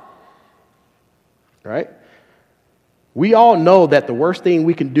buffalo? Right? We all know that the worst thing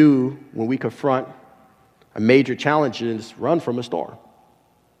we can do when we confront a major challenge is run from a storm.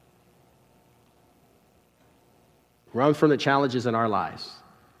 Run from the challenges in our lives.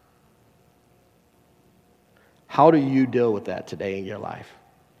 How do you deal with that today in your life?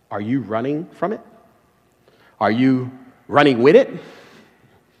 Are you running from it? Are you running with it?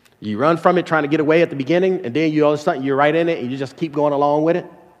 You run from it trying to get away at the beginning, and then all of a sudden you're right in it, and you just keep going along with it,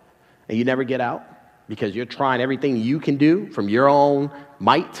 and you never get out because you're trying everything you can do from your own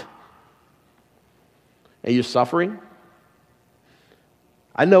might, and you're suffering.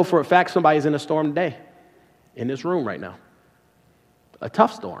 I know for a fact somebody's in a storm today, in this room right now. A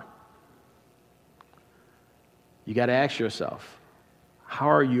tough storm. You got to ask yourself, how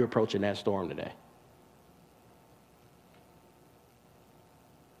are you approaching that storm today?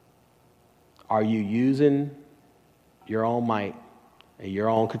 Are you using your own might and your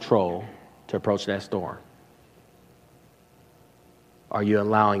own control to approach that storm? Are you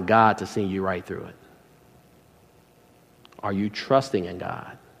allowing God to see you right through it? Are you trusting in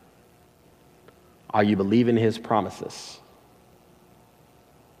God? Are you believing his promises?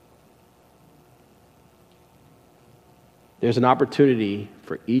 There's an opportunity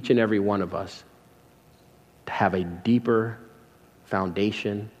for each and every one of us to have a deeper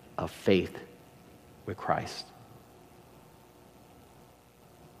foundation of faith with Christ.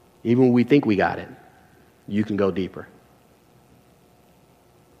 Even when we think we got it, you can go deeper.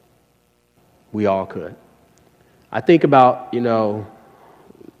 We all could. I think about,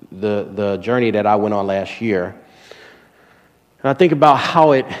 the journey that I went on last year, and I think about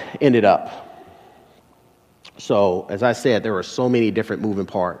how it ended up. So, as I said, there were so many different moving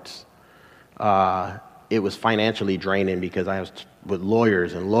parts. It was financially draining because I was with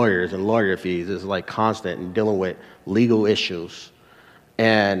lawyers and lawyer fees. It's like constant and dealing with legal issues.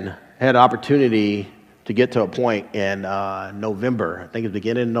 And had an opportunity to get to a point in November, I think at the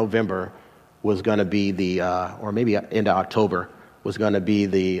beginning of November was going to be or maybe into October, was going to be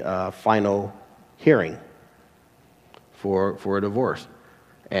the final hearing for a divorce.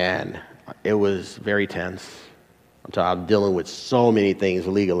 And it was very tense. I'm dealing with so many things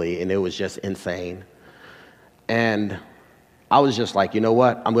legally, and it was just insane. And I was just like, you know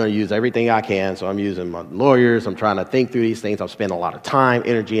what? I'm going to use everything I can. So I'm using my lawyers. I'm trying to think through these things. I'm spending a lot of time,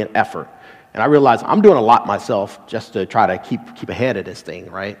 energy, and effort. And I realized I'm doing a lot myself just to try to keep ahead of this thing,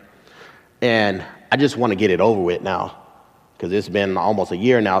 right? And I just want to get it over with now because it's been almost a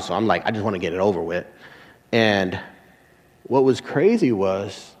year now. So I'm like, I just want to get it over with. And what was crazy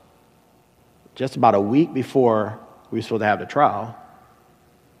was just about a week before we were supposed to have the trial,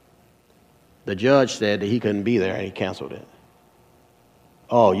 the judge said that he couldn't be there and he canceled it.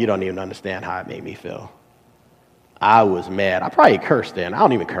 Oh, you don't even understand how it made me feel. I was mad. I probably cursed then. I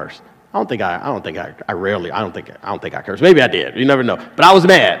don't even curse. I don't think I cursed. Maybe I did. You never know. But I was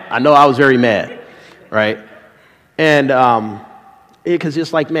mad. I know I was very mad, right? And because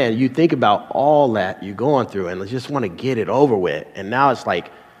it's like, man, you think about all that you're going through and just want to get it over with. And now it's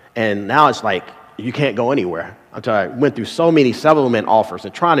like you can't go anywhere. I'm telling you, I went through so many settlement offers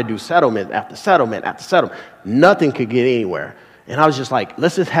and trying to do settlement after settlement after settlement. Nothing could get anywhere. And I was just like,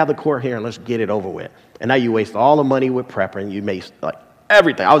 let's just have the court here and let's get it over with. And now you waste all the money with prepping. You waste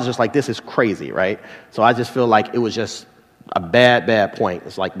everything. I was just like, this is crazy, right? So I just feel like it was just a bad point.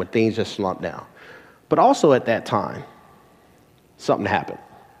 It's like when things just slumped down. But also at that time, something happened.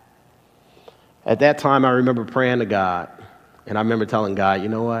 At that time, I remember praying to God, and I remember telling God, you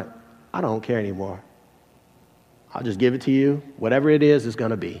know what? I don't care anymore. I'll just give it to you. Whatever it is, it's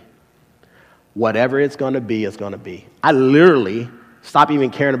going to be. Whatever it's going to be, it's going to be. I literally stopped even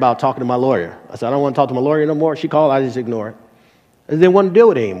caring about talking to my lawyer. I said, I don't want to talk to my lawyer no more. She called, I just ignored it. I didn't want to deal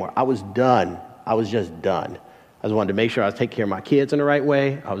with it anymore. I was done. I was just done. I just wanted to make sure I was taking care of my kids in the right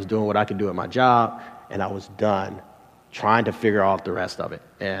way. I was doing what I could do at my job, and I was done trying to figure out the rest of it.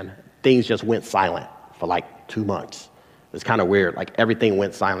 And things just went silent for like 2 months. It's kind of weird. Like everything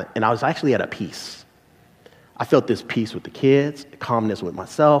went silent, and I was actually at a peace. I felt this peace with the kids, the calmness with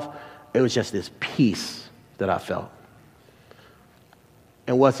myself. It was just this peace that I felt.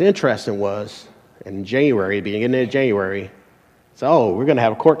 And what's interesting was in January, beginning of January, so we're going to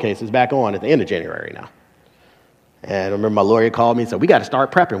have a court case. It's back on at the end of January now. And I remember my lawyer called me and said, we got to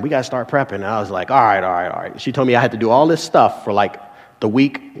start prepping. And I was like, all right. She told me I had to do all this stuff for like the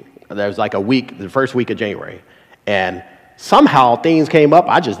week. There was like a week, the first week of January. And somehow things came up.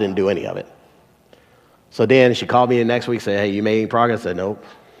 I just didn't do any of it. So then she called me the next week, said, hey, you made any progress? I said, nope,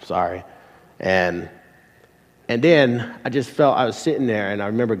 sorry. And then I just felt, I was sitting there and I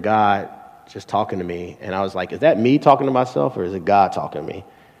remember God just talking to me. And I was like, is that me talking to myself or is it God talking to me?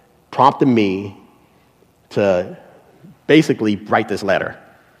 Prompted me to basically write this letter.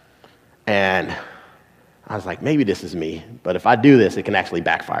 And I was like, maybe this is me. But if I do this, it can actually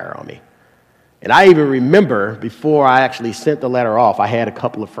backfire on me. And I even remember before I actually sent the letter off, I had a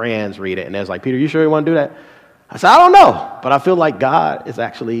couple of friends read it. And they was like, Peter, you sure you want to do that? I said, I don't know. But I feel like God is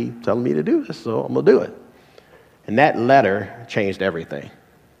actually telling me to do this, so I'm going to do it. And that letter changed everything.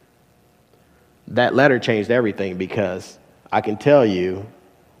 That letter changed everything because I can tell you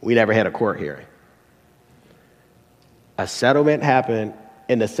we never had a court hearing. A settlement happened,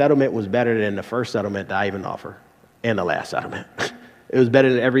 and the settlement was better than the first settlement that I even offered and the last settlement. It was better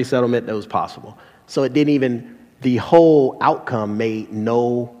than every settlement that was possible. So it didn't even, the whole outcome made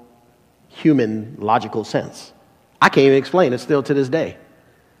no human logical sense. I can't even explain it still to this day.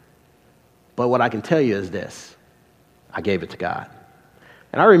 But what I can tell you is this. I gave it to God.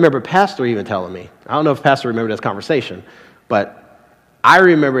 And I remember Pastor even telling me, I don't know if Pastor remembered this conversation, but I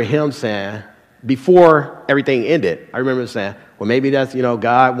remember him saying, before everything ended, I remember saying, well, maybe that's,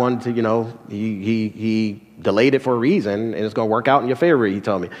 God wanted to, he delayed it for a reason, and it's going to work out in your favor, he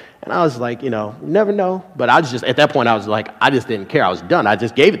told me. And I was like, never know. But I was just, at that point, I was like, I just didn't care. I was done. I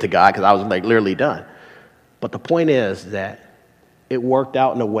just gave it to God because I was like literally done. But the point is that it worked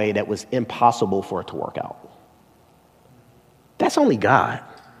out in a way that was impossible for it to work out. That's only God.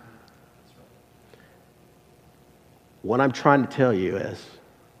 What I'm trying to tell you is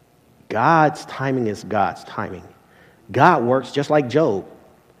God's timing is God's timing. God works just like Job.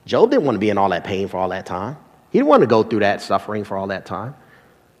 Job didn't want to be in all that pain for all that time. He didn't want to go through that suffering for all that time.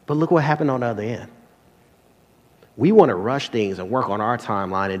 But look what happened on the other end. We want to rush things and work on our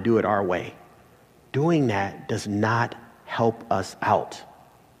timeline and do it our way. Doing that does not help us out.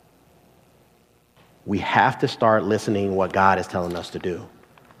 We have to start listening to what God is telling us to do.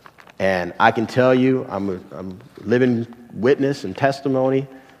 And I can tell you, I'm a living witness and testimony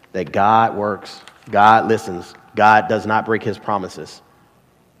that God works, God listens, God does not break his promises.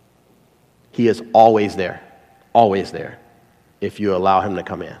 He is always there if you allow him to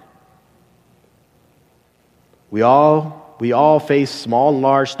come in. We all face small and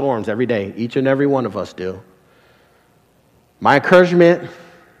large storms every day. Each and every one of us do. My encouragement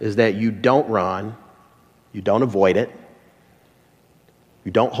is that you don't run, you don't avoid it,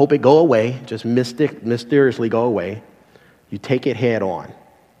 you don't hope it go away, just mysteriously go away. You take it head on,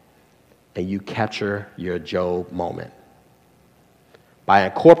 and you capture your Job moment by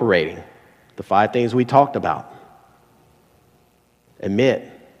incorporating the 5 things we talked about. Admit,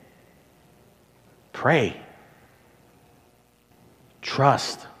 pray,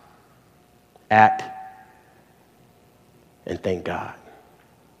 trust, act, and thank God.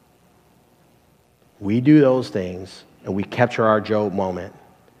 We do those things and we capture our Job moment,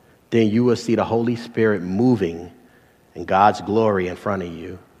 then you will see the Holy Spirit moving in God's glory in front of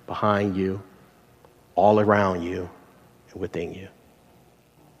you, behind you, all around you, and within you.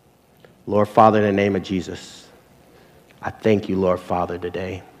 Lord Father, in the name of Jesus, I thank you, Lord Father,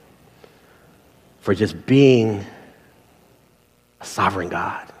 today for just being a sovereign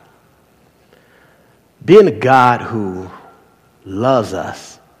God. Being a God who loves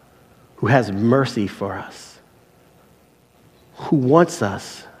us, who has mercy for us, who wants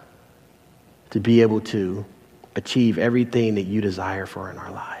us to be able to achieve everything that you desire for in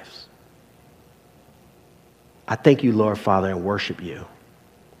our lives. I thank you, Lord Father, and worship you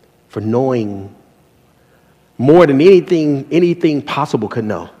for knowing more than anything possible could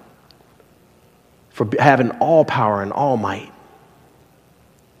know, for having all power and all might,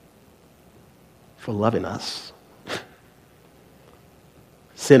 for loving us,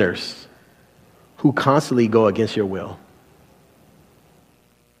 sinners who constantly go against your will,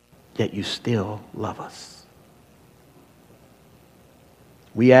 yet you still love us.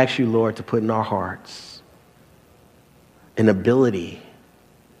 We ask you, Lord, to put in our hearts an ability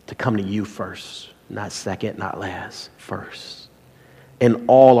to come to you first, not second, not last, first. In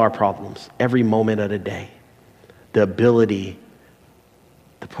all our problems, every moment of the day, the ability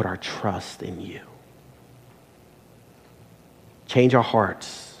to put our trust in you. Change our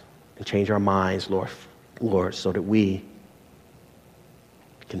hearts and change our minds, Lord, so that we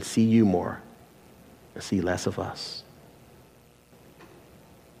can see you more and see less of us.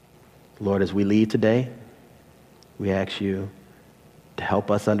 Lord, as we leave today, we ask you to help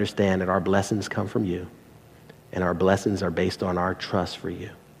us understand that our blessings come from you, and our blessings are based on our trust for you.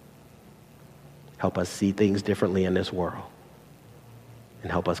 Help us see things differently in this world,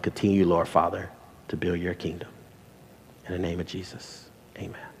 and help us continue, Lord Father, to build your kingdom. In the name of Jesus,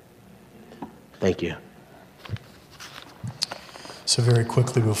 amen. Thank you. So very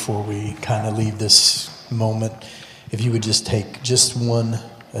quickly before we kind of leave this moment, if you would just take just one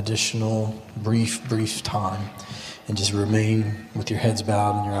additional brief time and just remain with your heads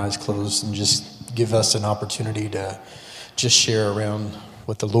bowed and your eyes closed and just give us an opportunity to just share around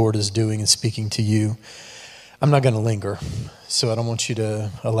what the Lord is doing and speaking to you. I'm not going to linger, so I don't want you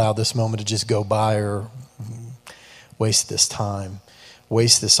to allow this moment to just go by or waste this time,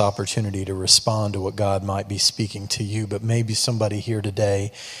 waste this opportunity to respond to what God might be speaking to you. But maybe somebody here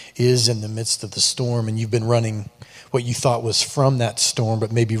today is in the midst of the storm and you've been running what you thought was from that storm,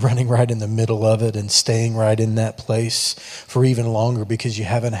 but maybe running right in the middle of it and staying right in that place for even longer because you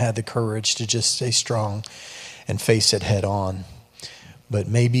haven't had the courage to just stay strong and face it head on. But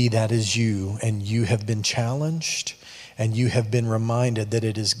maybe that is you, and you have been challenged and you have been reminded that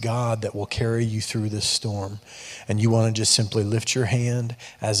it is God that will carry you through this storm. And you want to just simply lift your hand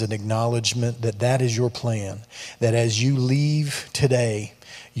as an acknowledgement that that is your plan, that as you leave today,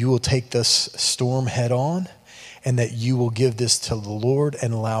 you will take this storm head on and that you will give this to the Lord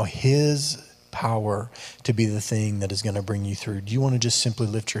and allow his power to be the thing that is going to bring you through. Do you want to just simply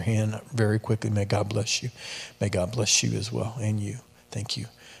lift your hand very quickly? May God bless you. May God bless you as well, and you. Thank you.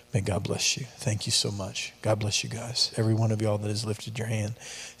 May God bless you. Thank you so much. God bless you guys. Every one of y'all that has lifted your hand,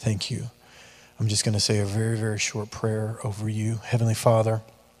 thank you. I'm just going to say a very, very short prayer over you. Heavenly Father,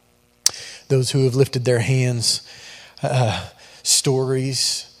 those who have lifted their hands,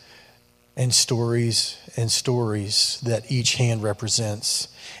 stories and stories and stories that each hand represents.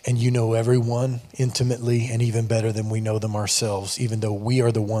 And you know everyone intimately and even better than we know them ourselves, even though we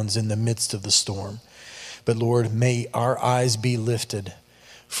are the ones in the midst of the storm. But Lord, may our eyes be lifted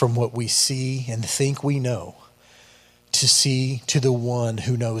from what we see and think we know to see to the one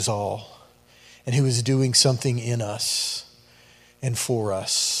who knows all and who is doing something in us and for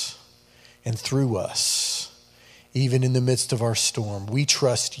us and through us, even in the midst of our storm. We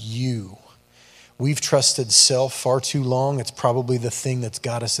trust you. We've trusted self far too long. It's probably the thing that's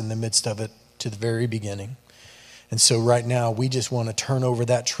got us in the midst of it to the very beginning. And so right now, we just want to turn over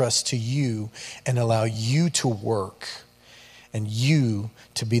that trust to you and allow you to work and you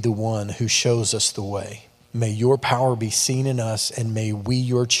to be the one who shows us the way. May your power be seen in us, and may we,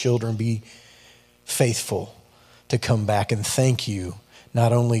 your children, be faithful to come back and thank you,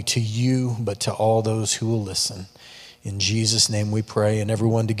 not only to you, but to all those who will listen. In Jesus' name we pray. And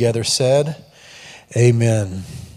everyone together said, amen.